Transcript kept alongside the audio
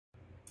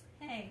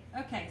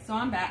Okay, so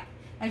I'm back.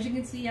 As you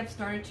can see, I've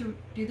started to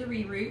do the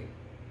reroute,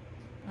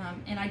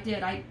 and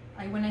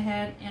I went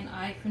ahead and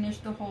I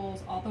finished the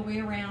holes all the way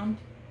around.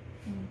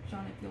 And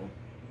John, if you'll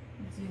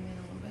zoom in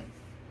a little bit.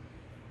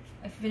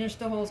 I finished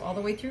the holes all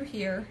the way through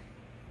here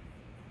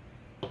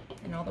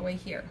and all the way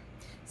here.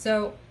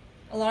 So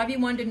a lot of you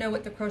wanted to know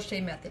what the crochet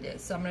method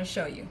is, so I'm going to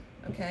show you.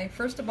 Okay,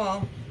 first of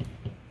all,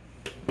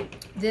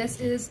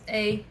 this is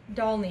a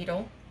doll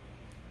needle,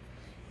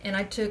 and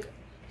I took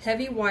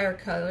heavy wire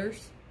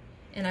cutters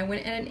and I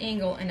went at an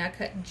angle and I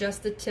cut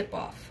just the tip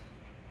off.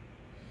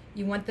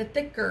 You want the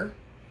thicker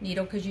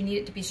needle because you need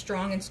it to be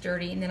strong and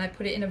sturdy, and then I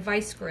put it in a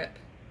vice grip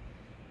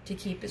to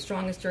keep it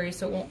strong and sturdy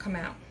so it won't come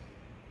out.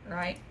 All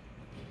right?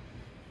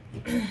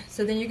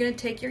 So then you're going to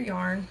take your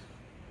yarn.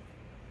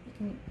 You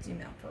can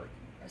zoom out for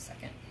a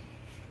second.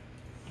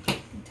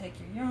 You take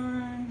your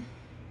yarn,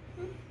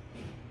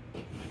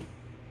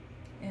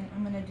 and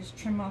I'm going to just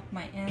trim off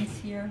my ends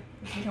here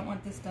because we don't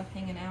want this stuff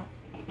hanging out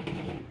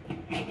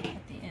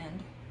at the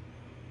end.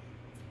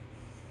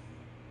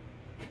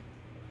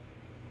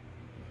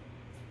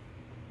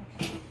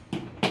 Okay.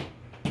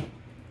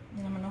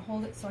 Then I'm going to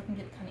hold it so I can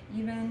get it kind of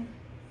even.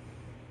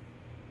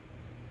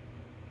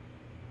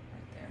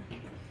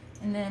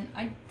 And then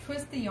I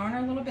twist the yarn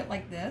a little bit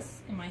like this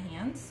in my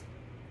hands.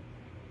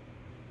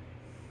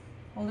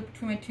 Hold it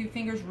between my two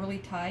fingers really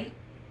tight.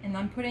 And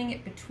I'm putting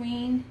it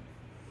between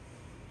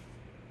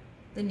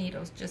the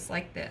needles just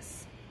like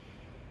this.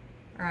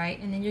 Alright,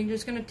 and then you're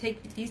just going to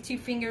take these two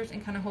fingers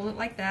and kind of hold it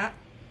like that.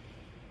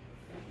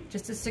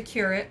 Just to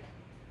secure it.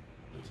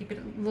 Keep it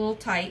a little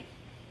tight.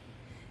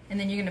 And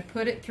then you're going to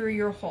put it through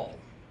your hole.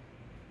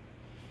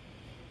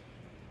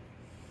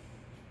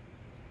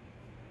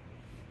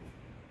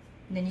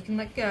 And then you can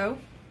let go.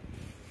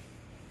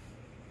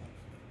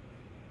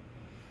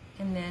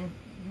 And then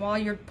while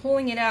you're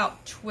pulling it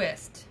out,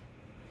 twist.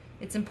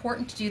 It's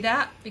important to do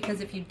that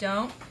because if you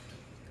don't,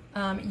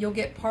 you'll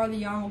get part of the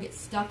yarn will get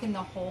stuck in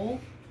the hole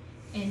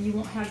and you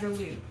won't have your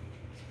loop.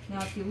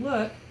 Now if you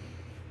look,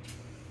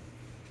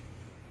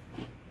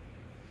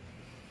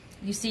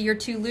 you see your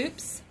two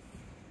loops?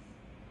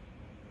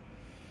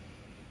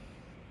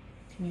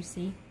 Can you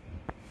see?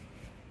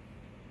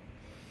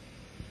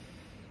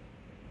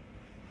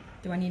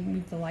 Do I need to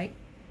move the light?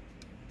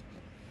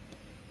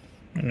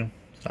 No,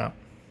 stop.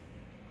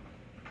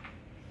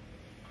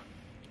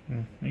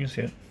 You can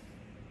see it.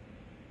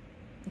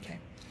 Okay.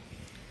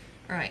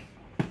 All right.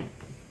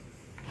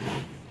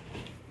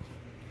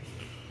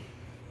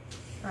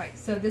 All right,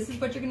 so this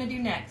is what you're going to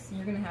do next. And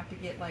you're going to have to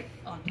get like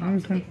on top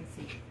so they can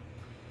see.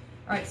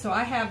 All right, so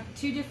I have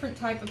two different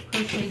type of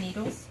crochet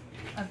needles.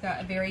 I've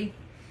got a very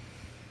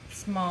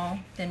small,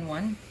 thin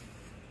one.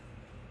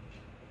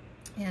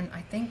 And I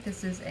think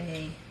this is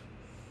a,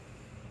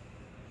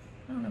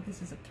 I don't know if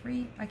this is a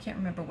 3. I can't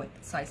remember what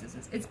the size this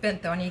is. It's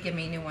bent though. I need to give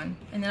me a new one.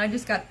 And then I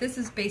just got, this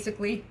is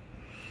basically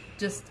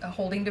just a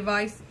holding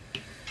device.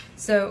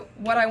 So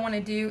what I want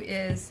to do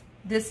is,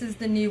 this is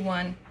the new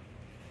one.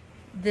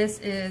 This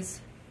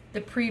is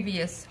the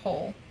previous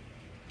hole.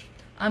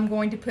 I'm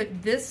going to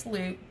put this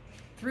loop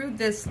through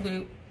this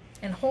loop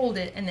and hold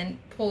it and then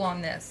pull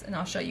on this. And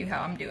I'll show you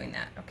how I'm doing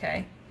that,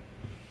 okay?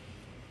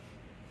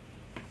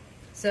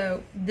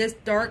 So this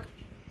dark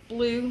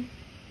blue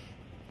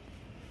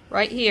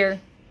right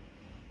here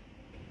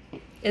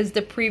is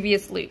the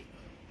previous loop.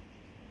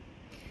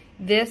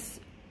 This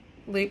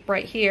loop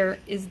right here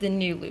is the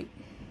new loop.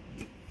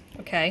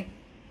 Okay?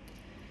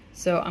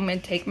 So I'm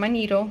going to take my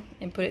needle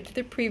and put it to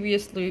the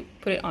previous loop,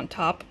 put it on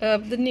top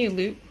of the new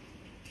loop.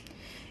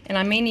 And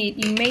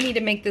you may need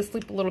to make this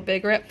loop a little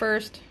bigger at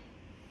first.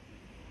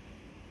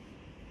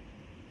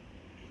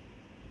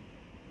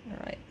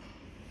 Alright.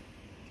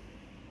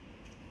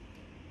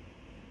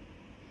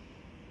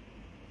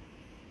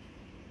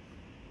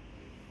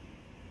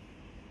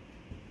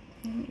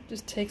 It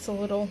just takes a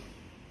little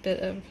bit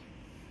of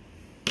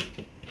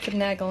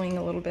finagling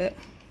a little bit.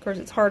 Of course,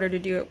 it's harder to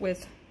do it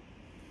with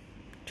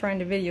trying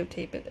to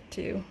videotape it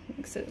too.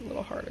 Makes it a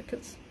little harder because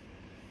it's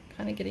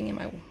kind of getting in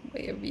my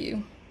way of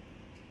view.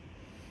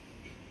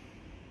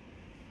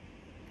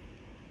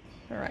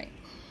 Alright.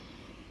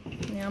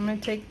 Now I'm going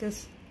to take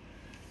this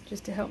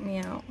just to help me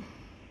out.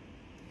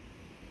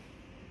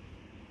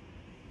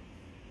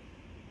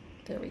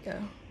 There we go.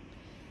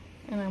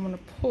 And I'm going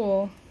to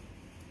pull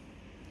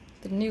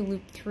the new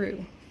loop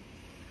through.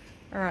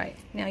 Alright,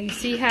 now you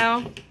see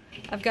how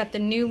I've got the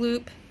new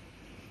loop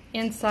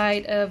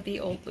inside of the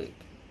old loop.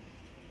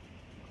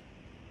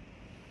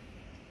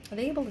 Are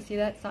they able to see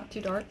that? It's not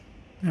too dark?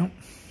 Nope.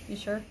 You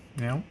sure?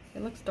 No.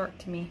 It looks dark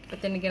to me,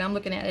 but then again I'm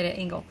looking at it at an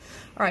angle.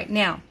 Alright,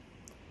 now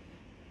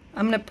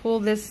I'm going to pull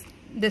this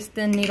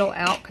thin needle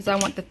out because I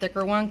want the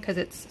thicker one because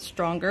it's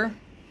stronger.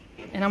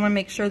 And I'm going to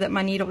make sure that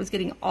my needle is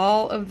getting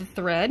all of the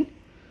thread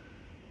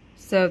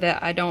so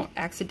that I don't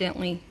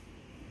accidentally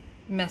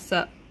mess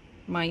up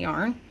my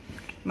yarn.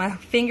 My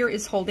finger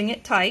is holding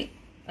it tight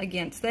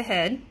against the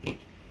head.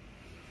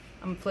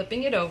 I'm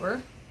flipping it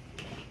over.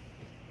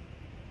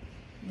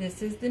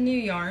 This is the new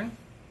yarn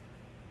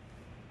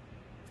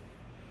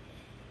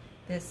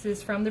This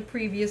is from the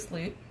previous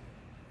loop.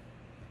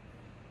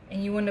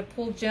 And you want to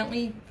pull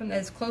gently from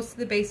as close to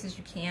the base as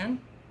you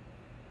can.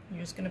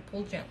 You're just going to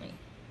pull gently.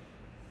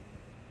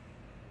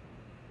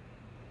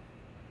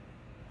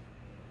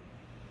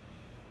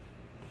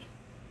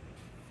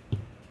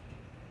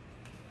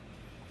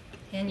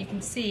 And you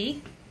can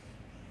see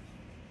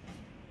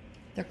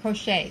they're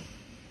crochet.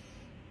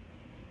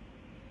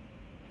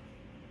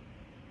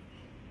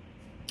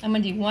 I'm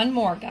going to do one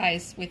more,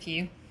 guys, with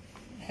you.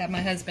 Have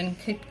my husband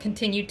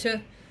continue to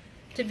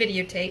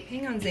videotape.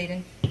 Hang on,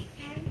 Zayden.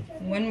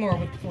 One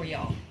more for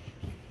y'all.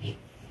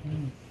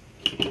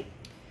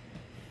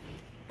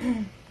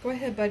 Go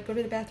ahead, bud. Go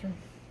to the bathroom.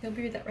 He'll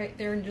be right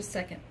there in just a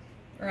second.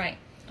 All right.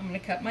 I'm going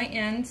to cut my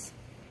ends.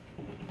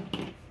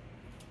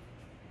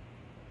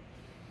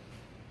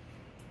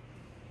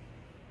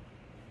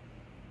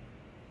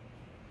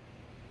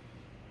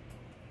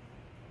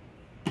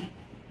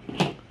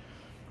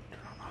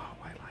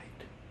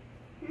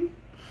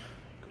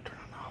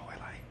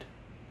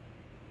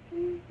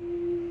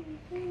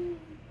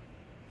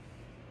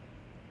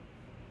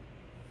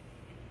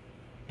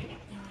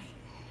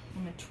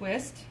 I'm going to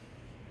twist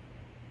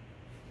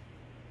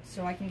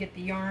so I can get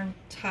the yarn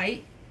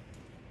tight,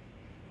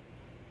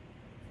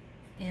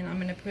 and I'm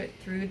going to put it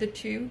through the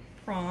 2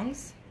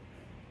 prongs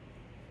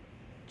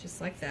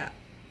just like that,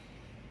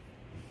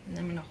 and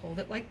I'm going to hold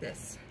it like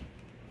this,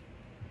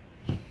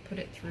 put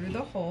it through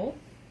the hole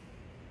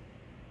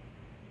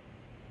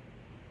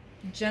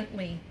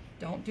gently,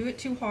 don't do it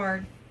too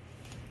hard,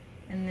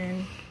 and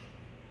then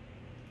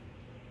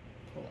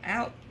pull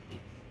out.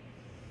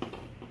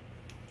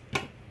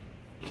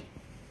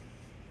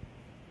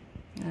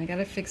 I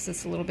gotta fix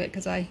this a little bit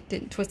because I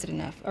didn't twist it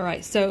enough. All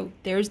right, so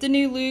there's the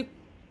new loop.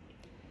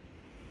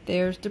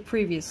 There's the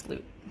previous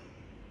loop.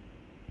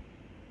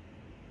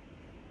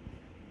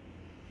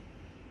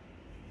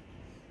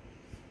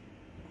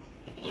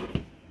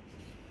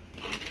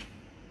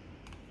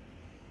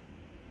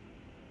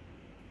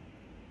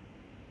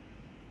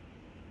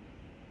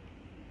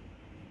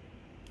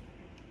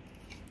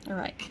 All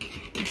right,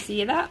 you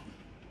see that?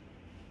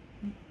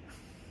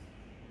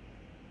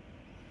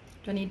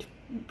 Do I need to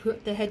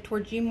put the head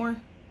towards you more?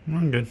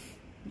 I'm good.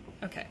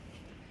 Okay.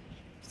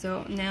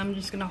 So now I'm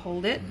just gonna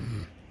hold it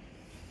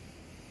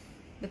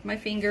with my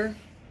finger,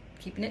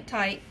 keeping it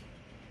tight.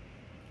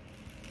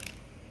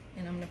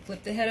 And I'm gonna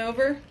flip the head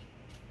over.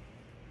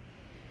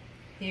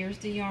 Here's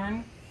the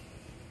yarn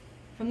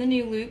from the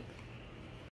new loop.